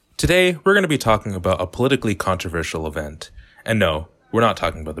Today, we're going to be talking about a politically controversial event. And no, we're not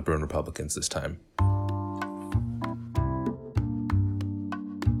talking about the Bruin Republicans this time.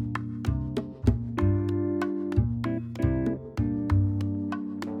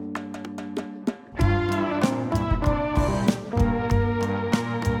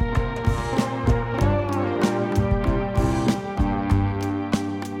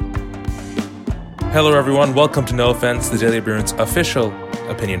 Hello, everyone. Welcome to No Offense, the Daily Bruins official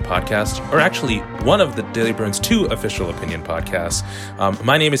opinion podcast, or actually one of the Daily Bruins' two official opinion podcasts.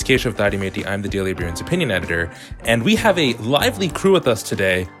 My name is Keshav Thadimeti. I'm the Daily Bruins opinion editor, and we have a lively crew with us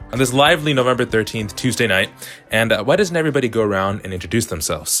today on this lively November 13th, Tuesday night. And why doesn't everybody go around and introduce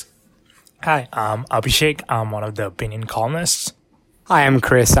themselves? Hi, I'm Abhishek. I'm one of the opinion columnists. Hi, I'm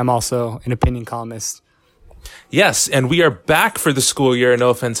Chris. I'm also an opinion columnist. Yes, and we are back for the school year. No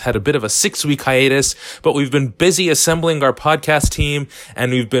Offense had a bit of a 6-week hiatus, but we've been busy assembling our podcast team,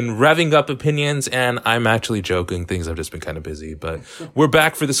 and we've been revving up opinions, and I'm actually joking. Things have just been kind of busy, but we're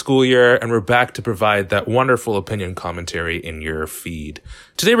back for the school year, and we're back to provide that wonderful opinion commentary in your feed.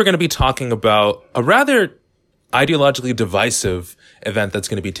 Today we're going to be talking about a rather ideologically divisive event that's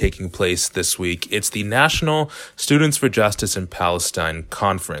going to be taking place this week. It's the National Students for Justice in Palestine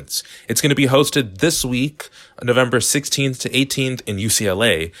Conference. It's going to be hosted this week, November 16th to 18th in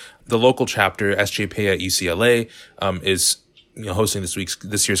UCLA. The local chapter, SJP at UCLA, is hosting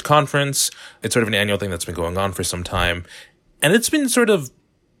this year's conference. It's sort of an annual thing that's been going on for some time. And it's been sort of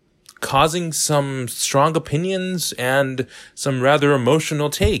causing some strong opinions and some rather emotional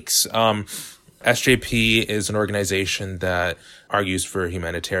takes. SJP is an organization that argues for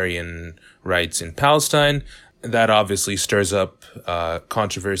humanitarian rights in Palestine. That obviously stirs up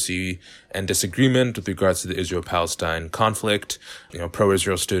controversy and disagreement with regards to the Israel-Palestine conflict.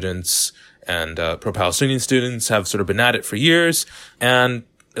 Pro-Israel students and pro-Palestinian students have sort of been at it for years, and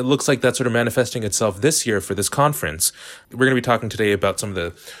it looks like that's sort of manifesting itself this year for this conference. We're going to be talking today about some of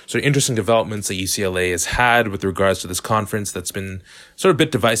the sort of interesting developments that UCLA has had with regards to this conference that's been sort of a bit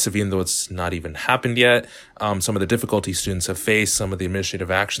divisive, even though it's not even happened yet. Some of the difficulties students have faced, some of the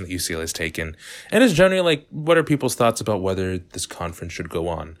administrative action that UCLA has taken, and it's generally what are people's thoughts about whether this conference should go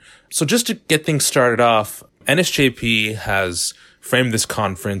on. So just to get things started off, NSJP has framed this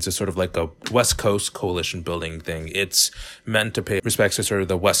conference as sort of like a West Coast coalition building thing. It's meant to pay respects to sort of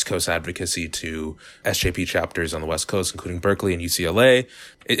the West Coast advocacy to SJP chapters on the West Coast, including Berkeley and UCLA.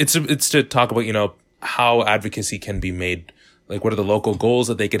 It's to talk about, how advocacy can be made, like what are the local goals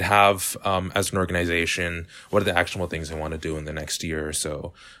that they could have as an organization? What are the actionable things they want to do in the next year or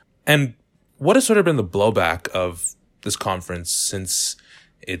so? And what has sort of been the blowback of this conference since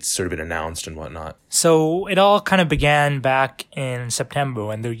it's sort of been announced and whatnot? So it all kind of began back in September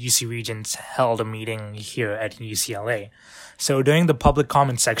when the UC Regents held a meeting here at UCLA. So during the public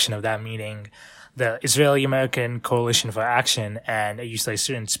comment section of that meeting, the Israeli-American Coalition for Action and a UCLA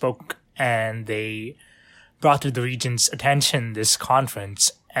student spoke, and they brought to the Regents' attention this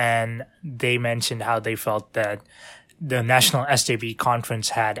conference, and they mentioned how they felt that the National SJP conference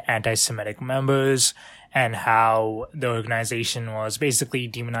had anti-Semitic members, and how the organization was basically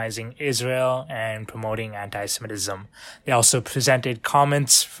demonizing Israel and promoting anti-Semitism. They also presented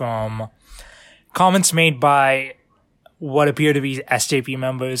comments made by what appear to be SJP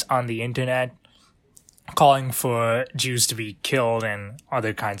members on the internet, calling for Jews to be killed and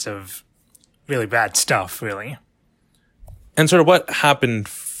other kinds of really bad stuff, really. And sort of what happened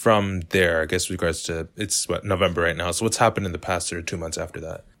from there, I guess, with regards to, it's November right now. So what's happened in the past sort of 2 months after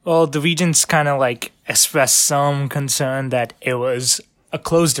that? Well, the Regents kind of expressed some concern that it was a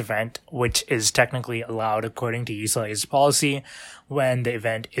closed event, which is technically allowed according to UCLA's policy when the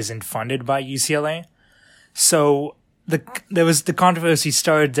event isn't funded by UCLA. So there was the controversy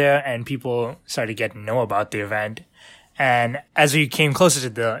started there, and people started getting to know about the event. And as we came closer to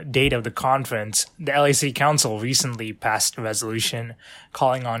the date of the conference, the LA City Council recently passed a resolution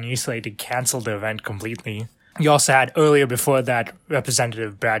calling on UCLA to cancel the event completely. You also had earlier before that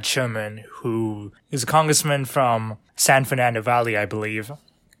Representative Brad Sherman, who is a congressman from San Fernando Valley, I believe.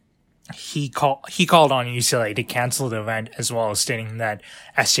 He called on UCLA to cancel the event, as well as stating that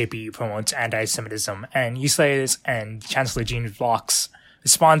SJP promotes anti-Semitism. And UCLA's and Chancellor Gene Block's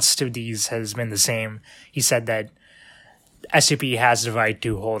response to these has been the same. He said that SJP has the right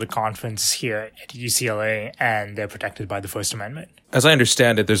to hold a conference here at UCLA, and they're protected by the First Amendment. As I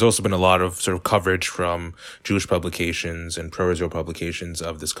understand it, there's also been a lot of sort of coverage from Jewish publications and pro-Israel publications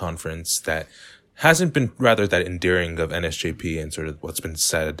of this conference that hasn't been rather that endearing of NSJP and sort of what's been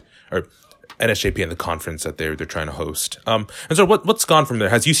said, or NSJP and the conference that they're trying to host. And so what's gone from there?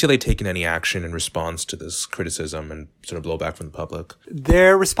 Has UCLA taken any action in response to this criticism and sort of blowback from the public?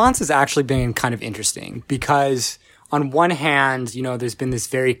 Their response has actually been kind of interesting because on one hand, you know, there's been this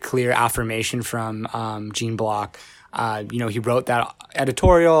very clear affirmation from Gene Block. You know, he wrote that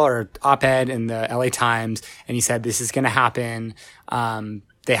editorial or op-ed in the LA Times, and he said, this is going to happen.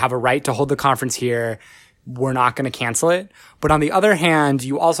 They have a right to hold the conference here. We're not going to cancel it. But on the other hand,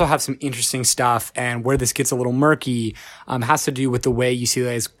 you also have some interesting stuff, and where this gets a little murky has to do with the way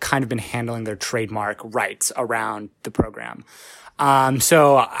UCLA has kind of been handling their trademark rights around the program.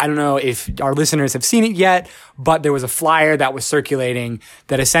 So I don't know if our listeners have seen it yet, but there was a flyer that was circulating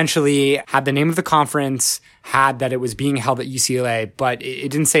that essentially had the name of the conference, had that it was being held at UCLA, but it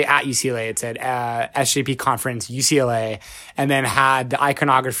didn't say at UCLA. It said SJP Conference UCLA, and then had the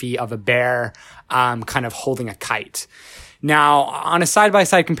iconography of a bear kind of holding a kite. Now, on a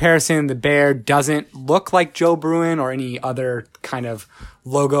side-by-side comparison, the bear doesn't look like Joe Bruin or any other kind of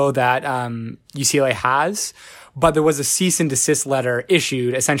logo that UCLA has. But there was a cease and desist letter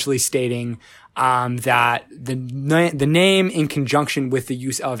issued essentially stating that the name in conjunction with the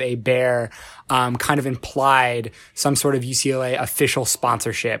use of a bear kind of implied some sort of UCLA official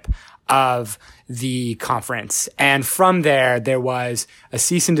sponsorship of the conference. And from there was a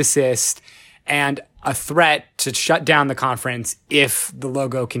cease and desist and a threat to shut down the conference if the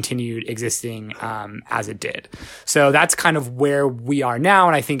logo continued existing as it did. So that's kind of where we are now,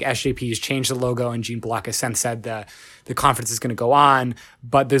 and I think SJP has changed the logo, and Gene Block has since said the conference is going to go on,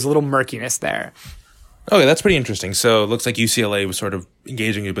 but there's a little murkiness there. Okay, that's pretty interesting. So it looks like UCLA was sort of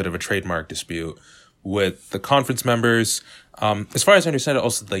engaging in a bit of a trademark dispute with the conference members. As far as I understand it,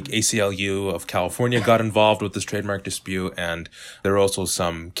 also like ACLU of California got involved with this trademark dispute, and there were also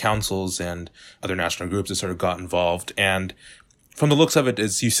some councils and other national groups that sort of got involved. And from the looks of it,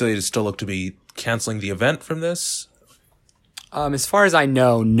 is UCLA to still look to be canceling the event from this? As far as I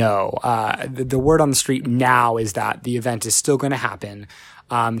know, no. The word on the street now is that the event is still going to happen.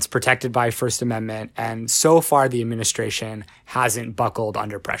 It's protected by First Amendment, and so far the administration hasn't buckled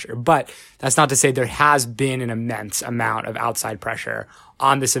under pressure. But that's not to say there has been an immense amount of outside pressure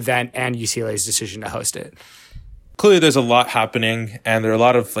on this event and UCLA's decision to host it. Clearly there's a lot happening, and there are a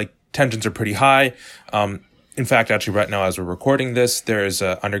lot of, tensions are pretty high. In fact, actually right now as we're recording this, there's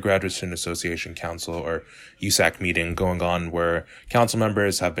a Undergraduate Student Association Council, or USAC, meeting going on where council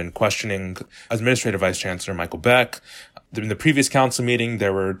members have been questioning Administrative Vice Chancellor Michael Beck. In the previous council meeting,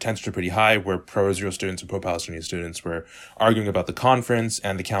 there were tensions pretty high where pro-Israel students and pro-Palestinian students were arguing about the conference,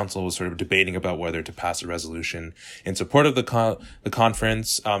 and the council was sort of debating about whether to pass a resolution in support of the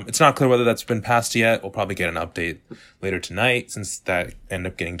conference. It's not clear whether that's been passed yet. We'll probably get an update later tonight since that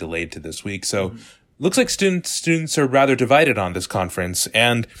ended up getting delayed to this week. So looks like students are rather divided on this conference.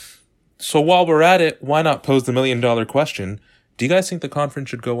 And so while we're at it, why not pose the $1 million question? Do you guys think the conference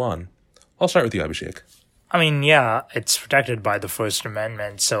should go on? I'll start with you, Abhishek. I mean, yeah, it's protected by the First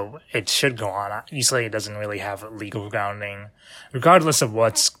Amendment, so it should go on. Usually it doesn't really have a legal grounding, regardless of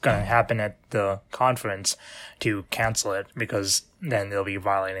what's going to happen at the conference, to cancel it, because then they'll be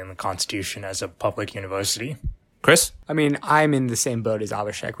violating the Constitution as a public university. Chris? I mean, I'm in the same boat as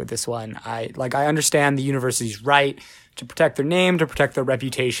Abhishek with this one. I understand the university's right to protect their name, to protect their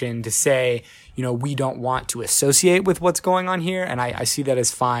reputation, to say, we don't want to associate with what's going on here, and I see that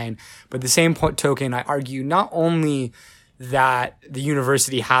as fine. But at the same token, I argue not only that the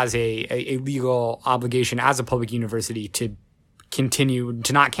university has a legal obligation as a public university to continue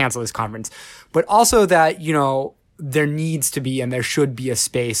to not cancel this conference, but also that, there needs to be and there should be a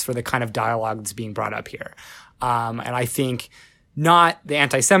space for the kind of dialogue that's being brought up here. And I think not the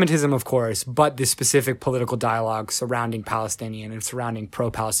anti-Semitism, of course, but the specific political dialogue surrounding Palestinian and surrounding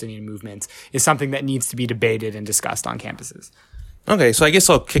pro-Palestinian movements is something that needs to be debated and discussed on campuses. Okay, so I guess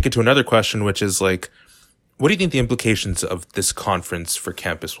I'll kick it to another question, which is what do you think the implications of this conference for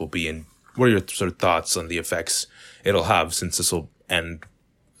campus will be, and what are your sort of thoughts on the effects it'll have, since this will end,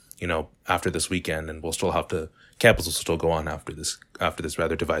 after this weekend, and campus will still go on after this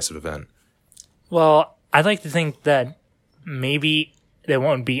rather divisive event? Well, I'd like to think that maybe there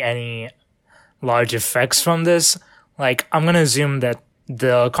won't be any large effects from this. I'm going to assume that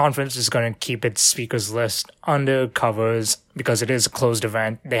the conference is going to keep its speakers list under covers because it is a closed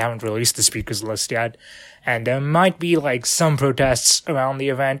event. They haven't released the speakers list yet. And there might be some protests around the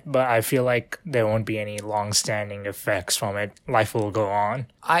event, but I feel like there won't be any long-standing effects from it. Life will go on.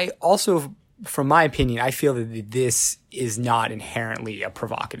 I also, from my opinion, I feel that this is not inherently a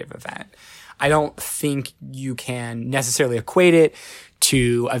provocative event. I don't think you can necessarily equate it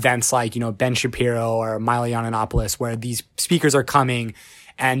to events like, Ben Shapiro or Milo Yiannopoulos, where these speakers are coming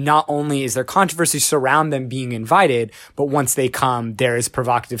And not only is there controversy surround them being invited, but once they come, there is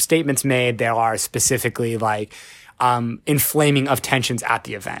provocative statements made. There are specifically like inflaming of tensions at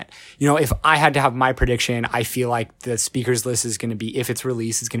the event. You know, if I had to have my prediction, I feel like the speakers list is going to be, if it's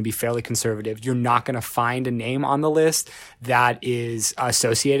released, is going to be fairly conservative. You're not going to find a name on the list that is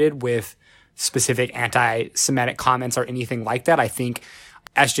associated with specific anti-Semitic comments or anything like that. I think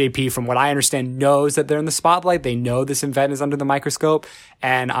SJP, from what I understand, knows that they're in the spotlight. They know this event is under the microscope.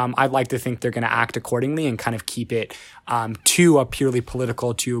 And I'd like to think they're going to act accordingly and kind of keep it to a purely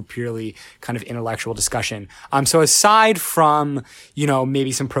political, to a purely kind of intellectual discussion. So aside from, you know,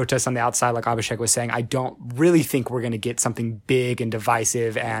 maybe some protests on the outside, like Abhishek was saying, I don't really think we're going to get something big and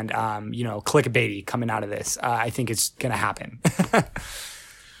divisive and, you know, clickbaity coming out of this. I think it's going to happen.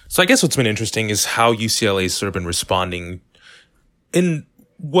 So I guess what's been interesting is how UCLA's sort of been responding in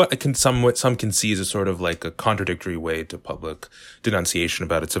what some can see as a sort of like a contradictory way to public denunciation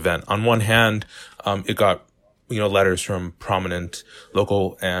about its event. On one hand, it got, you know, letters from prominent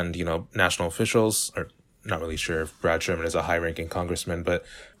local and, you know, national officials. Or not really sure if Brad Sherman is a high-ranking congressman, but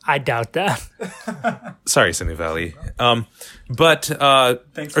I doubt that. Sorry, Simi Valley. Or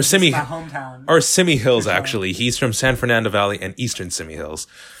Simi Hills, actually. He's from San Fernando Valley and Eastern Simi Hills.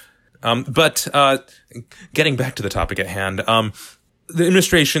 But getting back to the topic at hand, the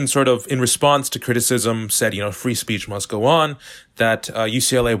administration sort of, in response to criticism, said, you know, free speech must go on, that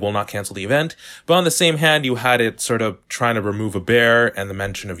UCLA will not cancel the event. But on the same hand, you had it sort of trying to remove a bear and the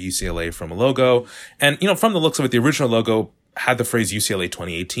mention of UCLA from a logo. And, you know, from the looks of it, the original logo had the phrase UCLA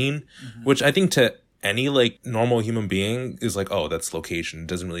 2018, which I think to any like normal human being is like, oh, that's location. It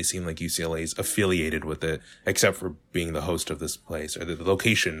doesn't really seem like UCLA is affiliated with it, except for being the host of this place or the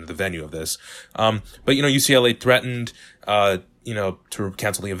location, the venue of this. But, you know, UCLA threatened, you know, to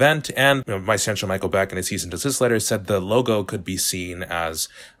cancel the event. And, you know, Vice Chancellor Michael Beck in a cease and desist letter said the logo could be seen as,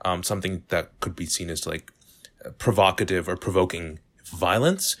 something that could be seen as like provocative or provoking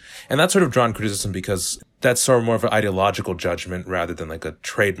violence. And that's sort of drawn criticism because that's sort of more of an ideological judgment rather than like a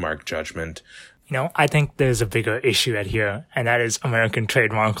trademark judgment. You know, I think there's a bigger issue at here, and that is American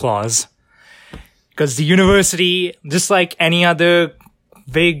trademark laws. Because the university, just like any other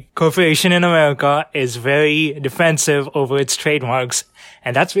big corporation in America, is very defensive over its trademarks.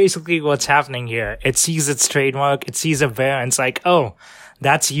 And that's basically what's happening here. It sees its trademark, it sees a bear, and it's like, oh,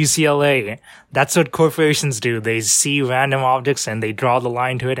 that's UCLA. That's what corporations do. They see random objects and they draw the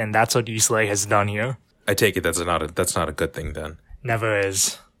line to it, and that's what UCLA has done here. I take it that's not a good thing then. Never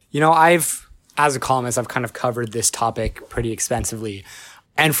is. You know, as a columnist, I've kind of covered this topic pretty extensively.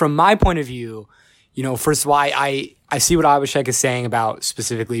 And from my point of view, you know, first of all, I see what Abhishek is saying about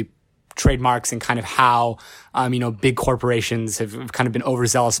specifically trademarks and kind of how, you know, big corporations have kind of been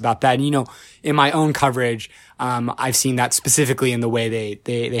overzealous about that. And, you know, in my own coverage, I've seen that specifically in the way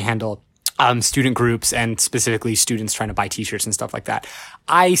they handle student groups and specifically students trying to buy t-shirts and stuff like that.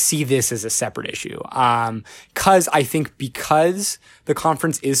 I see this as a separate issue. Cause I think because the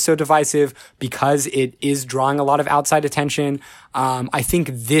conference is so divisive, because it is drawing a lot of outside attention, I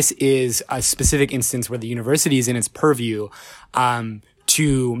think this is a specific instance where the university is in its purview,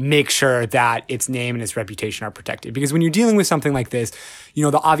 to make sure that its name and its reputation are protected. Because when you're dealing with something like this, you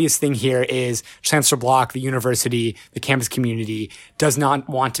know, the obvious thing here is Chancellor Block, the university, the campus community does not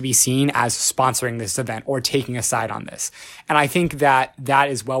want to be seen as sponsoring this event or taking a side on this. And I think that that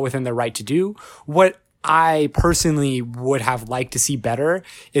is well within their right to do. What I personally would have liked to see better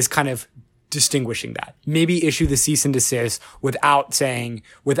is kind of distinguishing that. Maybe issue the cease and desist without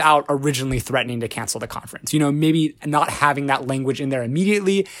originally threatening to cancel the conference. You know, maybe not having that language in there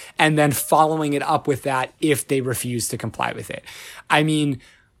immediately and then following it up with that if they refuse to comply with it. I mean,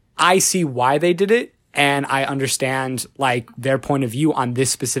 I see why they did it and I understand like their point of view on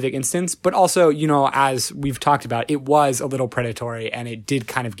this specific instance, but also, you know, as we've talked about, it was a little predatory and it did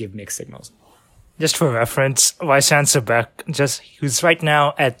kind of give mixed signals. Just for reference, Vice Chancellor Beck, who's right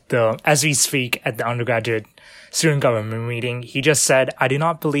now as we speak, at the undergraduate student government meeting, he just said, I do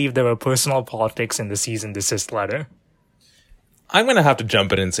not believe there were personal politics in the cease and desist letter. I'm going to have to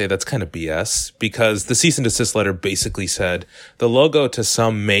jump in and say that's kind of BS, because the cease and desist letter basically said the logo to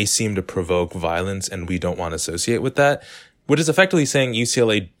some may seem to provoke violence and we don't want to associate with that, which is effectively saying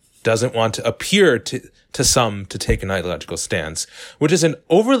UCLA doesn't want to appear to some to take an ideological stance, which is an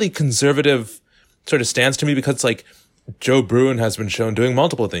overly conservative sort of stance to me, because like Joe Bruin has been shown doing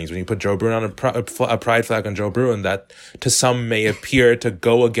multiple things. When you put Joe Bruin on a pride flag on Joe Bruin, that to some may appear to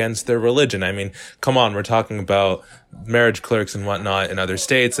go against their religion. I mean, come on, we're talking about marriage clerks and whatnot in other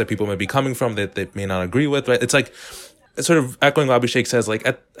states that people may be coming from that they may not agree with, right? It's like, sort of echoing what Abhishek says, like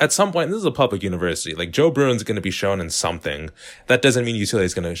at some point, this is a public university. Like Joe Bruin's going to be shown in something. That doesn't mean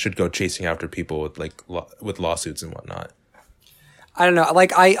UCLA should go chasing after people with with lawsuits and whatnot. I don't know.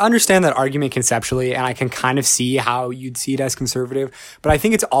 Like, I understand that argument conceptually, and I can kind of see how you'd see it as conservative. But I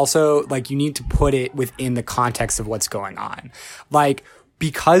think it's also, like, you need to put it within the context of what's going on. Like,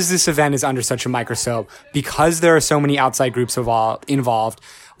 because this event is under such a microscope, because there are so many outside groups involved,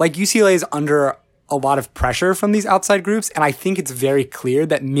 like, UCLA is under a lot of pressure from these outside groups. And I think it's very clear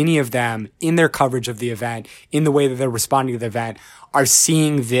that many of them, in their coverage of the event, in the way that they're responding to the event, are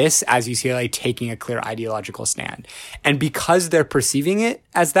seeing this as UCLA taking a clear ideological stand. And because they're perceiving it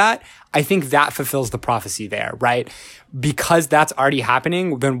as that, I think that fulfills the prophecy there, right? Because that's already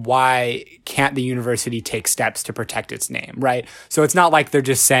happening, then why can't the university take steps to protect its name, right? So it's not like they're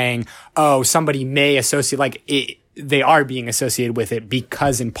just saying, oh, somebody may associate, like, they are being associated with it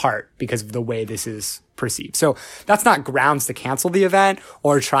because of the way this is perceived. So that's not grounds to cancel the event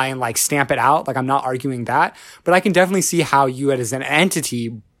or try and like stamp it out. Like, I'm not arguing that, but I can definitely see how you as an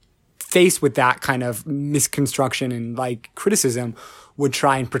entity faced with that kind of misconstruction and like criticism would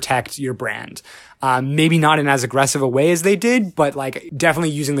try and protect your brand. Maybe not in as aggressive a way as they did, but like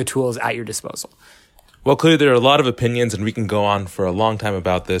definitely using the tools at your disposal. Well, clearly there are a lot of opinions and we can go on for a long time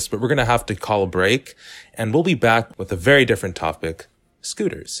about this, but we're going to have to call a break and we'll be back with a very different topic,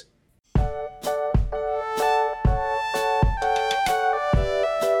 scooters.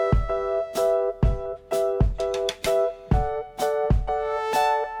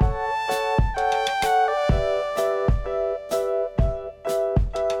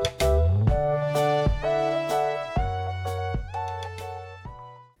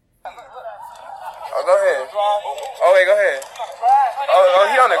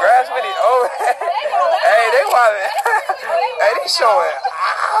 Showing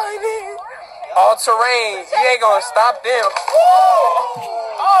all terrain. You ain't gonna stop them.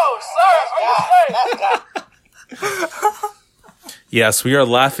 Sir. Yes, we are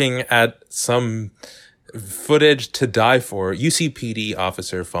laughing at some footage to die for. UCPD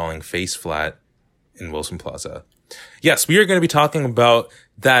officer falling face flat in Wilson Plaza. Yes, we are going to be talking about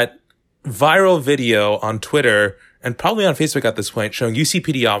that viral video on Twitter and probably on Facebook at this point showing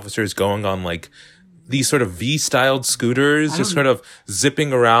UCPD officers going on like these sort of V-styled scooters, just sort of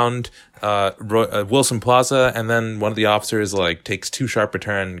zipping around Wilson Plaza, and then one of the officers like takes too sharp a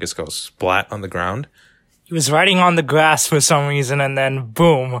turn and just goes splat on the ground. He was riding on the grass for some reason, and then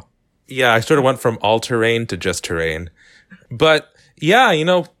boom. Yeah, I sort of went from all terrain to just terrain. But yeah,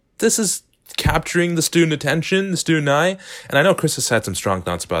 this is capturing the student attention, the student eye. And I know Chris has had some strong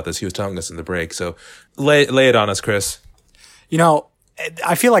thoughts about this. He was telling us in the break. So lay it on us, Chris.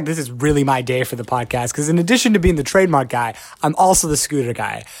 I feel like this is really my day for the podcast because in addition to being the trademark guy, I'm also the scooter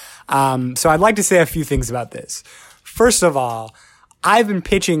guy. So I'd like to say a few things about this. First of all, I've been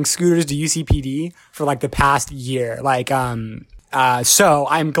pitching scooters to UCPD for like the past year. So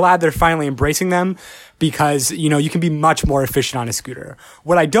I'm glad they're finally embracing them because, you can be much more efficient on a scooter.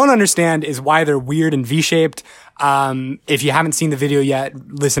 What I don't understand is why they're weird and V-shaped. If you haven't seen the video yet,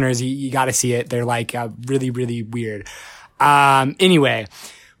 listeners, you got to see it. They're like really, really weird. Anyway,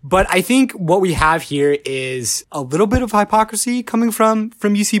 but I think what we have here is a little bit of hypocrisy coming from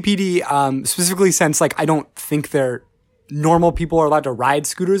UCPD, specifically since like, I don't think they're normal people are allowed to ride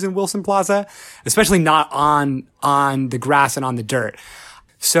scooters in Wilson Plaza, especially not on the grass and on the dirt.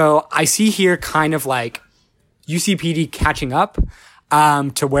 So I see here kind of like UCPD catching up,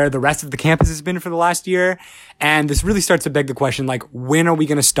 to where the rest of the campus has been for the last year. And this really starts to beg the question, like, when are we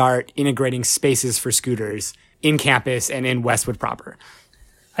going to start integrating spaces for scooters in campus and in Westwood proper?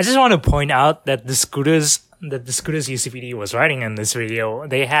 I just want to point out that the scooters UCPD was riding in this video,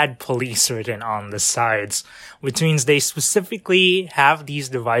 they had police written on the sides, which means they specifically have these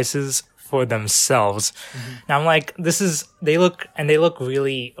devices for themselves. Mm-hmm. Now I'm like, they look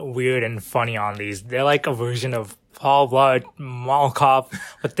really weird and funny on these. They're like a version of Paul Blart Mall Cop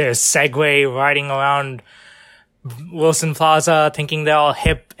with their Segway riding around Wilson Plaza thinking they're all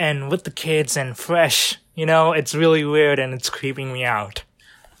hip and with the kids and fresh. It's really weird and it's creeping me out.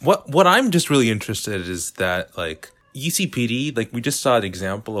 What I'm just really interested in is that like UCPD, like we just saw an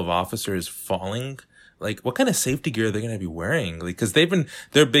example of officers falling. Like what kind of safety gear are they going to be wearing? Like, cause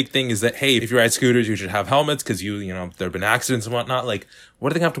their big thing is that, hey, if you ride scooters, you should have helmets cause there have been accidents and whatnot. Like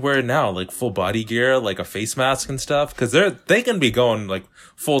what do they have to wear now? Like full body gear, like a face mask and stuff? Cause they can be going like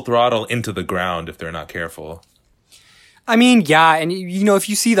full throttle into the ground if they're not careful. I mean, yeah. And if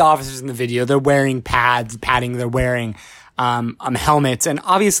you see the officers in the video, they're wearing padding, they're wearing helmets, and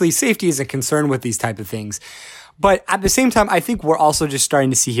obviously safety is a concern with these type of things. But at the same time, I think we're also just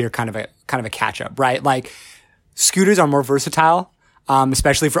starting to see here kind of a catch up, right? Like Scooters are more versatile,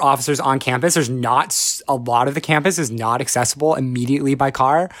 especially for officers on campus. There's not a lot of the campus is not accessible immediately by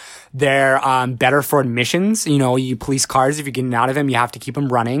car. They're better for admissions. You know, you police cars, if you're getting out of them, you have to keep them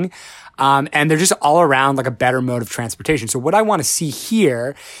running. And they're just all around like a better mode of transportation. So what I want to see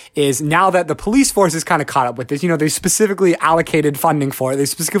here is now that the police force is kind of caught up with this, you know, they specifically allocated funding for it. They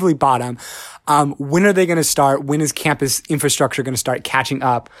specifically bought them. When are they going to start? When is campus infrastructure going to start catching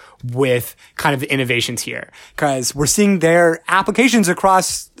up with kind of the innovations here? Because we're seeing their applications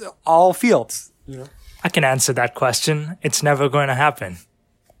across all fields. You know? I can answer that question. It's never going to happen.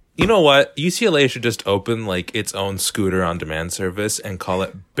 You know what? UCLA should just open like its own scooter on demand service and call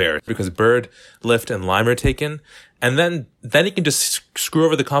it Bird, because Bird, Lyft, and Lime are taken, and then you can just screw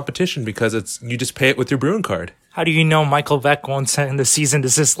over the competition because you just pay it with your Bruin card. How do you know Michael Beck won't send the cease and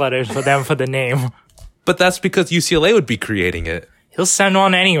desist letter for them for the name? But that's because UCLA would be creating it. He'll send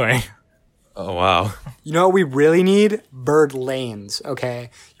one anyway. Oh, wow. You know what we really need? Bird lanes, okay?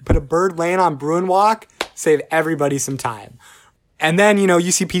 You put a Bird lane on Bruin Walk, save everybody some time. And then, you know,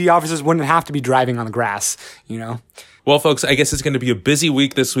 UCPD officers wouldn't have to be driving on the grass, you know? Well, folks, I guess it's going to be a busy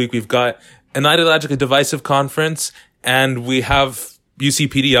week this week. We've got an ideologically divisive conference, and we have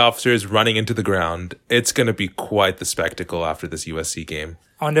UCPD officers running into the ground. It's going to be quite the spectacle after this USC game.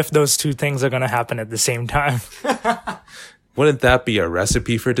 I wonder if those two things are going to happen at the same time. Wouldn't that be a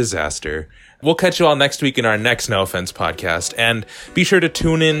recipe for disaster? We'll catch you all next week in our next No Offense podcast. And be sure to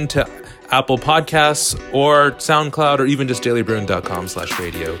tune in to Apple Podcasts or SoundCloud or even just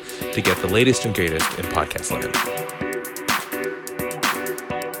dailybruin.com/radio to get the latest and greatest in podcast land.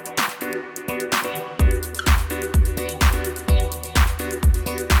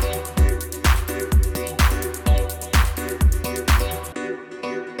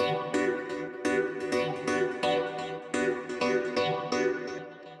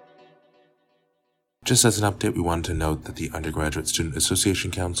 Just as an update, we wanted to note that the Undergraduate Student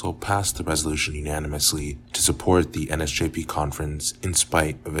Association Council passed the resolution unanimously to support the NSJP conference in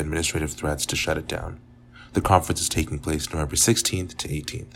spite of administrative threats to shut it down. The conference is taking place November 16th to 18th.